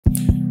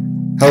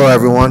Hello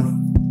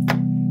everyone,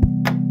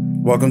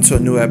 welcome to a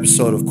new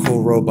episode of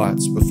Cool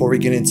Robots. Before we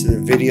get into the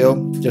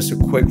video, just a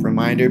quick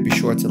reminder, be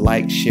sure to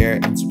like,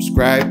 share, and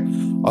subscribe.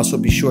 Also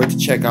be sure to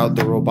check out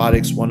the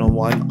Robotics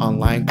 101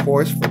 online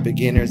course for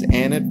beginners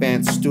and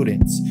advanced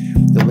students.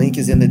 The link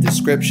is in the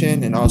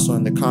description and also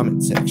in the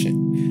comment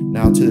section.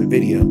 Now to the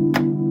video.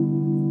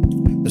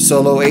 The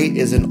Solo 8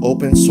 is an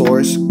open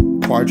source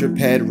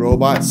quadruped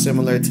robot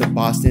similar to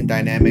Boston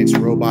Dynamics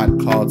robot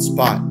called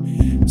Spot.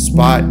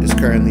 Spot is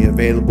currently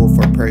available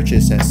for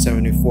purchase at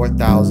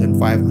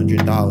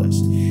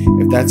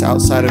 $74,500. If that's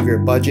outside of your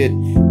budget,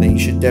 then you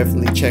should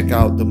definitely check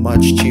out the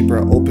much cheaper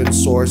open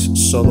source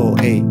Solo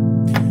 8.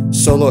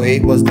 Solo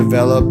 8 was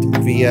developed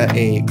via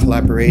a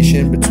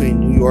collaboration between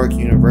New York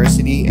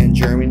University and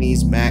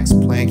Germany's Max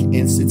Planck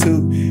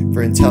Institute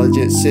for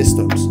Intelligent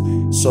Systems.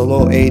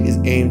 Solo 8 is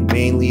aimed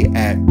mainly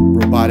at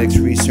robotics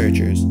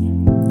researchers.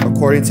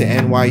 According to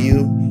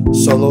NYU,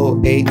 Solo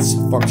 8's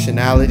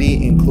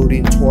functionality,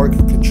 including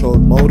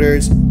torque-controlled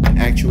motors and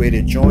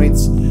actuated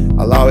joints,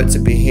 allow it to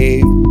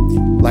behave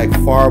like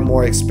far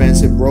more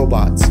expensive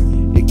robots.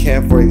 It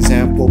can, for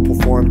example,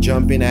 perform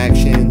jumping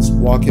actions,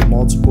 walk in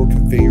multiple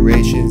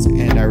configurations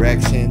and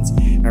directions,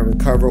 and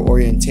recover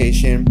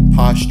orientation,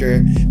 posture,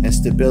 and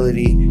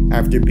stability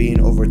after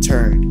being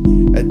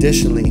overturned.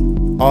 Additionally,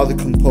 all the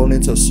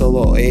components of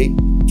Solo 8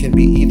 can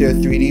be either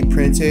 3D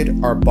printed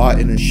or bought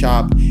in a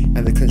shop,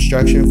 and the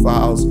construction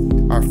files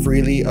are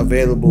freely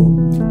available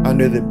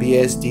under the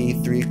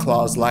BSD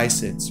 3-clause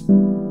license,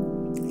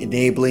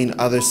 enabling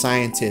other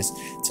scientists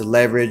to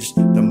leverage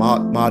the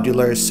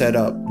modular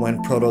setup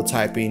when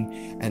prototyping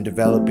and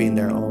developing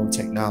their own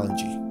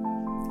technology.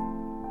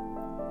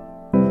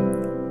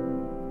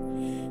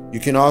 You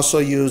can also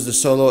use the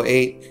Solo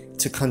 8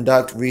 to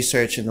conduct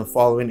research in the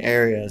following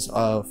areas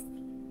of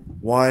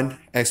 1.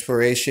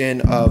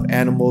 Exploration of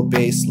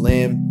animal-based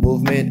limb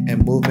movement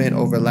and movement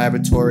over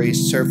laboratory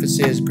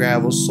surfaces,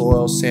 gravel,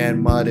 soil,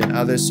 sand, mud, and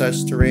other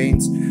such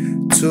terrains.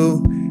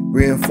 2.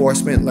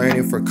 Reinforcement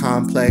learning for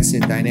complex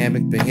and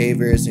dynamic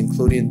behaviors,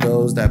 including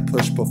those that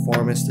push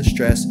performance to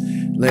stress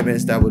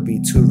limits that would be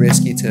too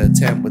risky to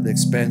attempt with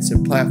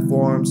expensive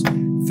platforms.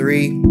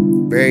 3.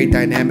 Very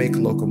dynamic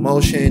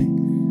locomotion.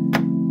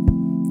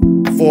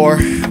 4.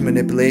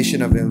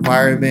 Manipulation of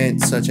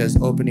environment, such as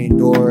opening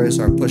doors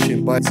or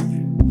pushing buttons.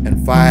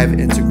 And 5.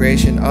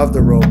 Integration of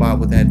the robot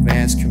with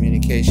advanced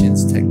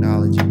communications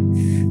technology.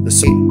 The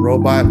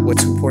robot with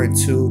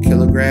 2.2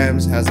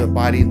 kilograms has a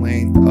body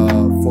length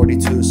of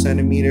 42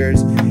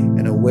 centimeters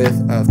and a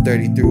width of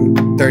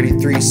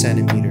 33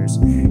 centimeters.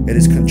 It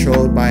is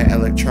controlled by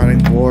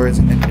electronic boards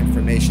and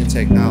information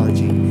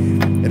technology.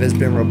 It has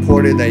been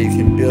reported that you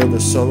can build a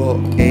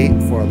Solo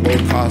 8 for a low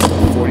cost of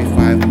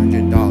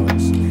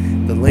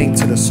 $4,500. The link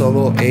to the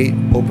Solo 8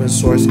 open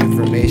source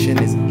information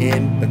is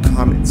in the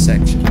comment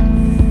section.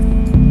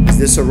 Is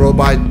this a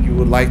robot you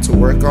would like to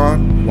work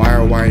on? Why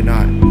or why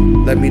not?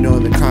 Let me know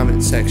in the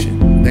comment section.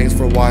 Thanks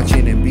for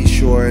watching, and be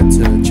sure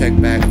to check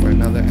back for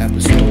another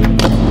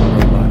episode of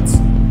Robots.